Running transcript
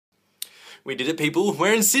We did it, people.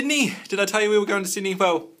 We're in Sydney. Did I tell you we were going to Sydney?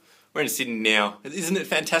 Well, we're in Sydney now. Isn't it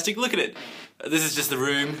fantastic? Look at it. This is just the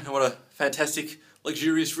room. What a fantastic,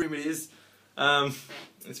 luxurious room it is.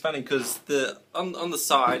 It's funny because on the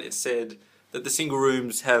side it said that the single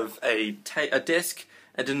rooms have a desk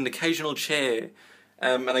and an occasional chair.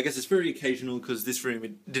 And I guess it's very occasional because this room,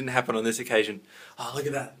 it didn't happen on this occasion. Oh, look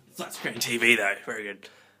at that. Flat screen TV though. Very good.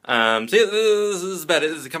 So yeah, this is about it.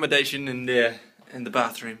 This is accommodation and the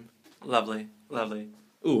bathroom. Lovely, lovely.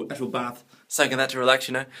 Ooh, actual bath. Soaking that to relax,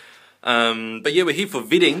 you know. But yeah, we're here for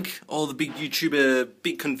VidInc, all the big YouTuber,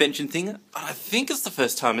 big convention thing. I think it's the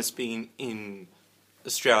first time it's been in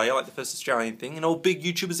Australia, like the first Australian thing, and all big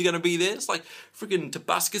YouTubers are going to be there. It's like freaking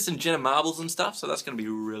Tobuscus and Jenna Marbles and stuff, so that's going to be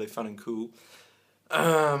really fun and cool.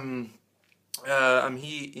 I'm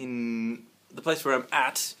here in the place where I'm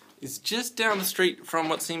at is just down the street from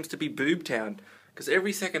what seems to be Boob Town, because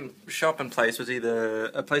every second shop and place was either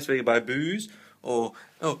a place where you buy booze or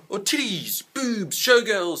titties, boobs,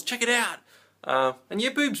 showgirls, check it out. And yeah,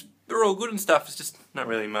 boobs are all good and stuff. It's just not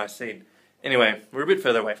really my scene. Anyway, we're a bit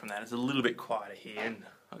further away from that. It's a little bit quieter here, and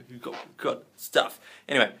we've got stuff.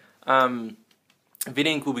 Anyway,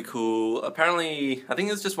 VidInc will be cool. Apparently, I think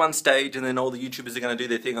there's just one stage, and then all the YouTubers are going to do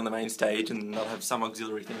their thing on the main stage, and they'll have some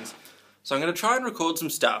auxiliary things. So I'm going to try and record some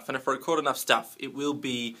stuff, and if I record enough stuff, it will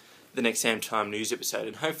be the next SAMTIME news episode,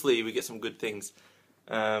 and hopefully we get some good things.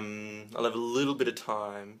 I'll have a little bit of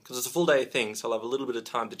time, because it's a full day thing, so I'll have a little bit of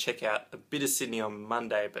time to check out a bit of Sydney on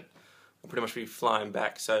Monday, but I'll pretty much be flying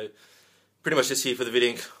back, so pretty much just here for the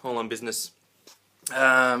VidInc, all on business.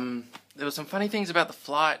 There were some funny things about the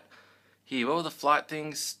flight here. What were the flight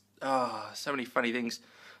things? Oh, so many funny things.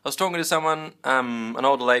 I was talking to someone, an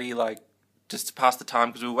older lady, like, just to pass the time,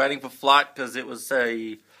 because we were waiting for flight, because it was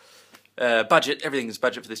a budget, everything is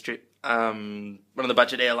budget for this trip. One of the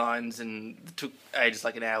budget airlines, and it took ages,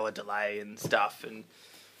 like an hour delay and stuff, and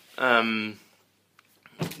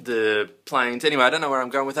the planes. Anyway, I don't know where I'm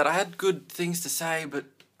going with that. I had good things to say, but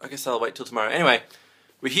I guess I'll wait till tomorrow. Anyway,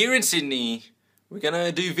 we're here in Sydney. We're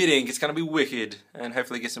gonna do VidInc. It's gonna be wicked, and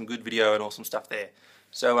hopefully get some good video and awesome stuff there.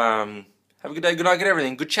 So have a good day, good night, good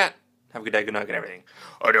everything. Good chat. Have a good day, good night, good everything.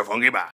 Audio funky bye.